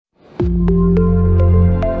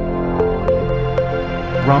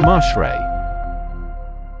Ramashray.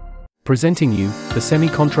 Presenting you the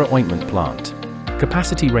Semi-Contra Ointment Plant.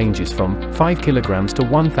 Capacity ranges from 5 kilograms to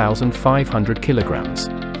 1,500 kilograms.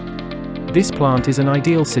 This plant is an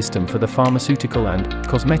ideal system for the pharmaceutical and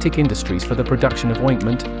cosmetic industries for the production of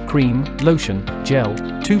ointment, cream, lotion, gel,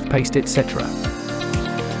 toothpaste, etc.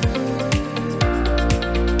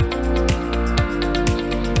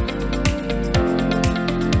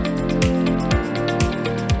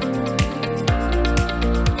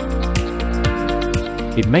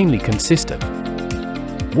 It mainly consists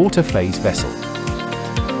of water phase vessel,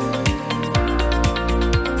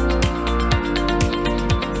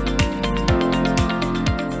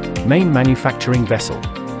 main manufacturing vessel,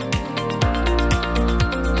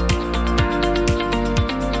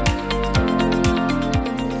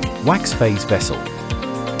 wax phase vessel,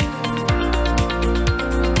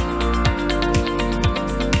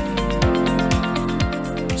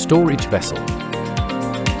 storage vessel,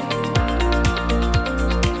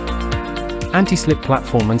 anti-slip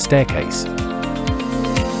platform and staircase,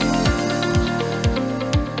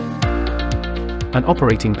 an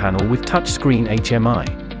operating panel with touchscreen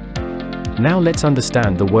HMI. Now let's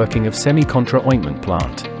understand the working of Semi-Contra Ointment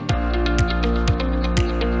Plant.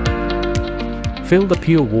 Fill the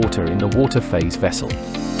pure water in the water phase vessel.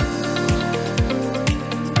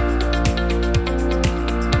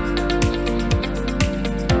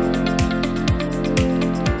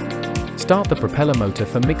 Start the propeller motor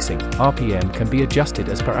for mixing. RPM can be adjusted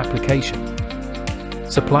as per application.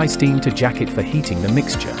 Supply steam to jacket for heating the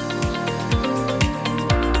mixture.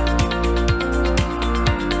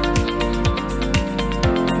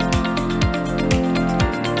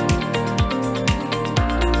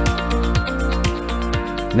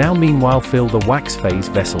 Now meanwhile fill the wax phase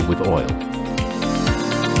vessel with oil.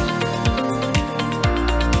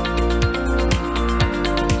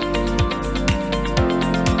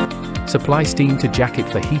 Supply steam to jacket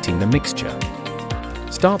for heating the mixture.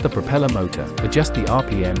 Start the propeller motor, adjust the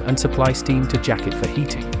RPM and supply steam to jacket for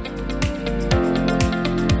heating.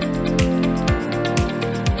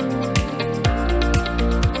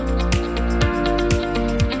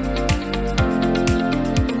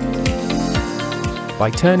 By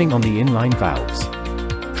turning on the inline valves,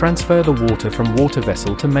 transfer the water from water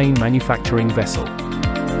vessel to main manufacturing vessel.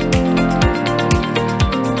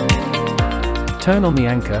 Turn on the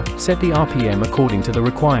anchor, set the RPM according to the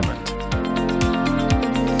requirement.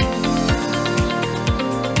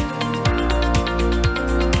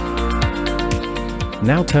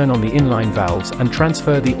 Now turn on the inline valves and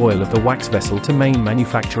transfer the oil of the wax vessel to main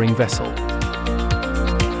manufacturing vessel.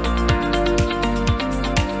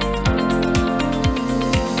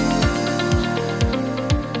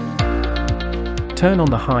 Turn on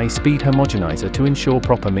the high-speed homogenizer to ensure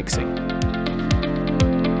proper mixing.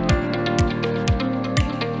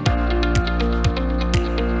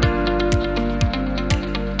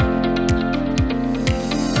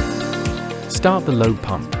 Start the load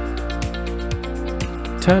pump.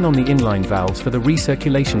 Turn on the inline valves for the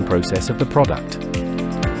recirculation process of the product.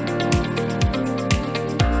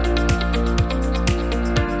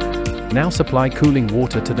 Now supply cooling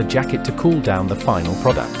water to the jacket to cool down the final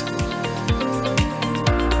product.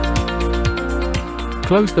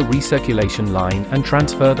 Close the recirculation line and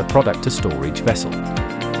transfer the product to storage vessel.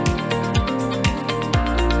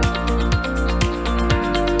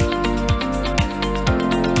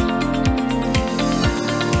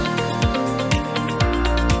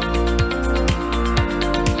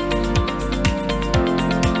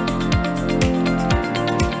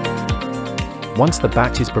 Once the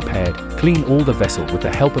batch is prepared, clean all the vessel with the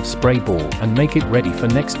help of spray ball and make it ready for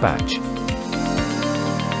next batch.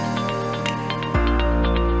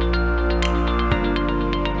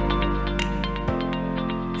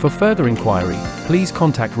 For further inquiry, please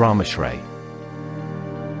contact Ramashray.